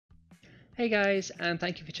Hey guys, and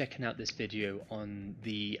thank you for checking out this video on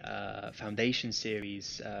the Foundation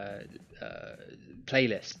series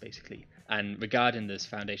playlist, basically, and regarding this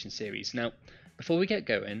Foundation series. Now, before we get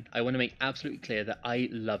going, I want to make absolutely clear that I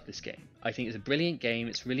love this game. I think it's a brilliant game,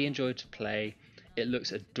 it's really enjoyed to play, it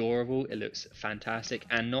looks adorable, it looks fantastic,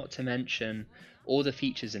 and not to mention all the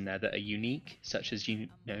features in there that are unique, such as you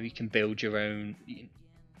know you can build your own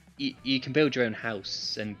you can build your own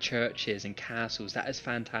house and churches and castles. That is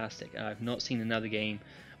fantastic. I've not seen another game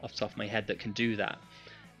off the top of my head that can do that.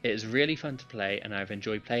 It is really fun to play, and I've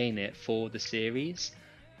enjoyed playing it for the series.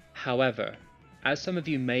 However, as some of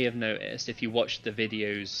you may have noticed if you watched the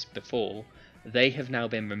videos before, they have now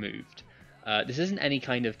been removed. This isn't any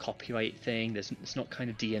kind of copyright thing. It's not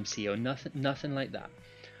kind of DMC or nothing like that.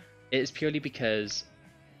 It is purely because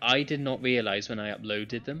I did not realize when I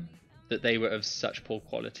uploaded them that they were of such poor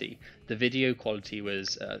quality. The video quality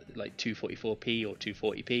was like 244p or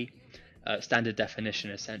 240p, standard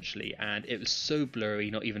definition essentially, and it was so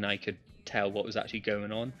blurry not even I could tell what was actually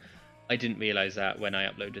going on. I didn't realize that when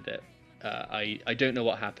I uploaded it. I don't know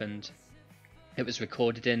what happened. It was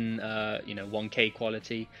recorded in 1K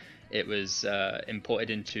quality. It was imported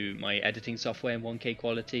into my editing software in 1K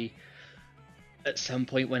quality. At some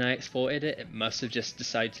point when I exported it, it must have just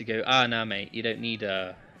decided to go, nah mate, you don't need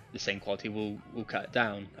the same quality, we'll cut it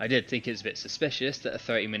down. I did think it was a bit suspicious that a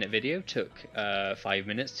 30-minute video took 5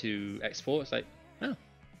 minutes to export. It's like, oh,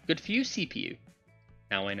 good for you, CPU.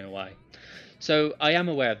 Now I know why. So I am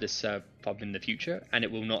aware of this problem in the future, and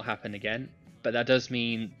it will not happen again. But that does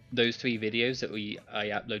mean those 3 videos that I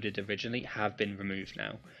uploaded originally have been removed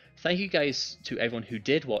now. Thank you guys to everyone who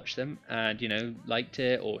did watch them and liked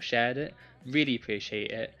it or shared it. Really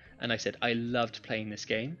appreciate it. And like I said, I loved playing this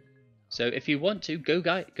game. So if you want to, go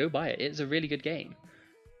buy it. It's a really good game.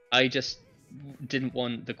 I just didn't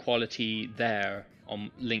want the quality there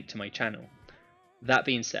on linked to my channel. That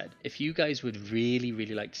being said, if you guys would really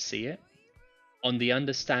like to see it, on the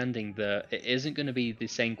understanding that it isn't going to be the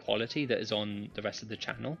same quality that is on the rest of the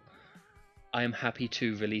channel, I am happy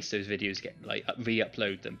to release those videos again, like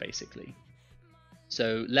re-upload them basically.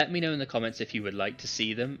 So let me know in the comments if you would like to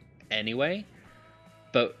see them anyway,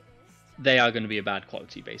 but they are going to be a bad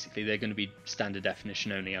quality basically. They're going to be standard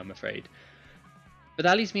definition only, I'm afraid. But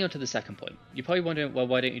that leads me on to the second point. You're probably wondering, well,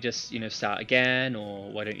 why don't you just start again,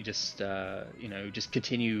 or why don't you just just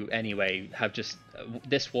continue anyway, have just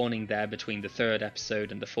this warning there between the 3rd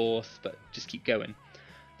episode and the 4th, but just keep going.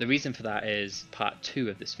 The reason for that is part 2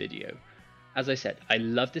 of this video. As I said, I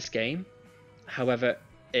love this game. However,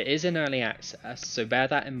 it is in early access, so bear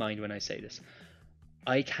that in mind when I say this.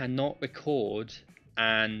 I cannot record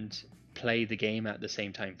and play the game at the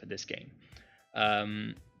same time for this game.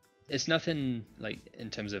 It's nothing like in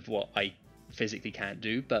terms of what I physically can't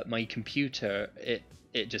do, but my computer,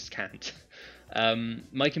 it just can't.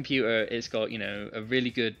 My computer, it's got a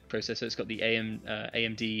really good processor. It's got the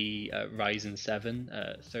AMD Ryzen 7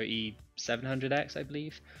 3700X, I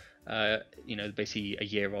believe. Basically a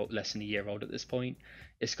year old, less than a year old at this point.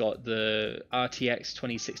 It's got the RTX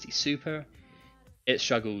 2060 Super. It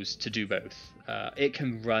struggles to do both. It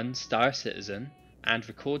can run Star Citizen and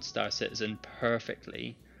record Star Citizen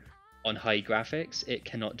perfectly on high graphics. It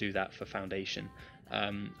cannot do that for Foundation.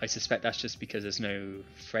 I suspect that's just because there's no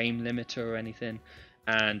frame limiter or anything,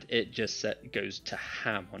 and it just goes to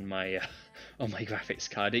ham on my on my graphics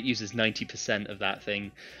card. It uses 90% of that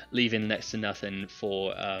thing, leaving next to nothing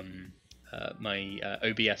for my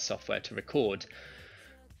OBS software to record,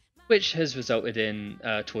 which has resulted in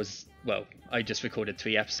I just recorded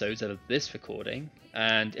 3 episodes out of this recording,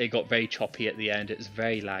 and it got very choppy at the end. It was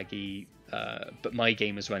very laggy, but my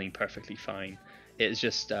game was running perfectly fine. It was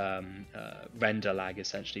just render lag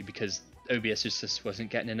essentially, because OBS just wasn't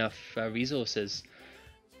getting enough resources.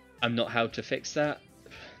 I'm not how to fix that.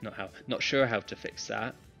 Not sure how to fix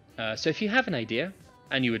that. So if you have an idea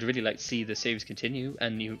and you would really like to see the series continue,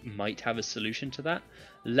 and you might have a solution to that,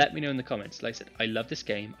 let me know in the comments. Like I said, I love this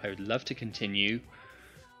game. I would love to continue.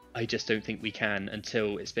 I just don't think we can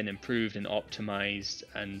until it's been improved and optimized,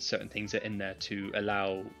 and certain things are in there to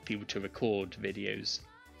allow people to record videos.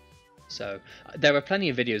 So there are plenty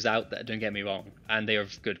of videos out there, don't get me wrong, and they are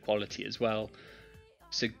of good quality as well.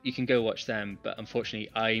 So you can go watch them, but unfortunately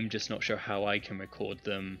I'm just not sure how I can record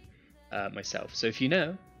them myself. So if you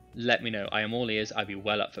know, let me know. I am all ears. I'd be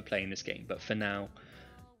well up for playing this game, but for now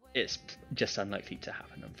it's just unlikely to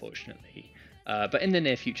happen, unfortunately. But in the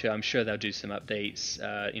near future, I'm sure they'll do some updates.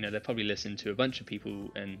 They'll probably listen to a bunch of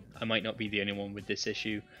people, and I might not be the only one with this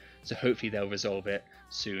issue, so hopefully they'll resolve it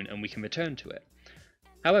soon and we can return to it.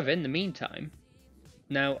 However, in the meantime,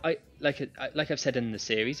 Now, like I've said in the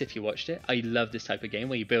series, if you watched it, I love this type of game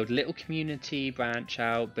where you build little community, branch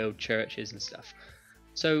out, build churches and stuff.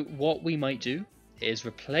 So what we might do is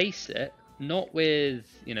replace it, not with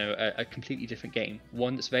a completely different game,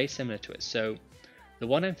 one that's very similar to it. So the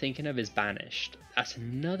one I'm thinking of is Banished. That's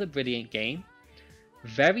another brilliant game,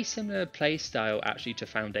 very similar play style actually to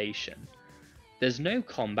Foundation. There's no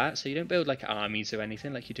combat, so you don't build like armies or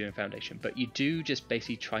anything like you do in Foundation, but you do just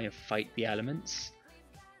basically try and fight the elements.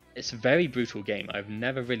 It's a very brutal game. I've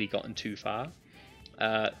never really gotten too far.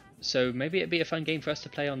 So maybe it'd be a fun game for us to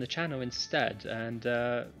play on the channel instead. And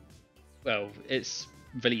well, it's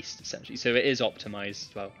released essentially, so it is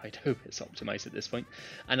optimized. Well, I'd hope it's optimized at this point.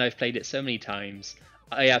 And I've played it so many times.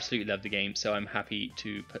 I absolutely love the game, so I'm happy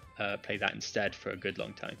to play that instead for a good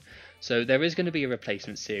long time. So there is going to be a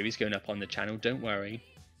replacement series going up on the channel, don't worry.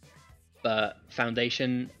 But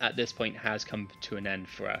Foundation at this point has come to an end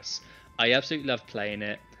for us. I absolutely love playing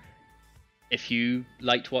it. If you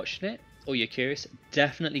liked watching it or you're curious,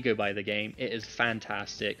 definitely go buy the game. It is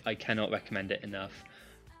fantastic. I cannot recommend it enough.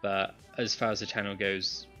 But as far as the channel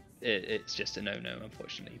goes, it's just a no-no,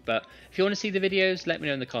 unfortunately. But if you want to see the videos, let me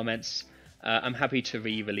know in the comments. I'm happy to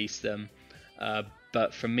re-release them.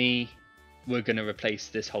 But for me, we're going to replace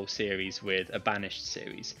this whole series with a Banished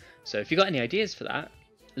series. So if you got any ideas for that,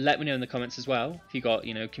 let me know in the comments as well. If you got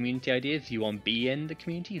community ideas, if you want to be in the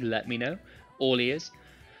community, let me know. All ears.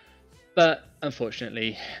 But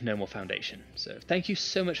unfortunately, no more Foundation. So thank you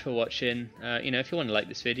so much for watching. If you want to like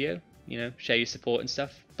this video, share your support and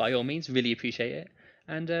stuff, by all means, really appreciate it.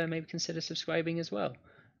 And maybe consider subscribing as well.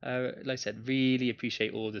 Like I said, really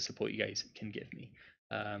appreciate all the support you guys can give me.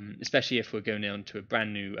 Especially if we're going on to a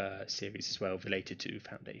brand new series as well related to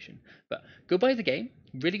Foundation. But go buy the game,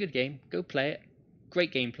 really good game, go play it.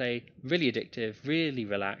 Great gameplay, really addictive, really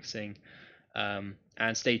relaxing.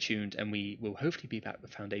 And stay tuned, and we will hopefully be back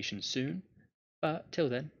with Foundation soon. But till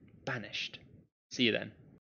then, Banished. See you then.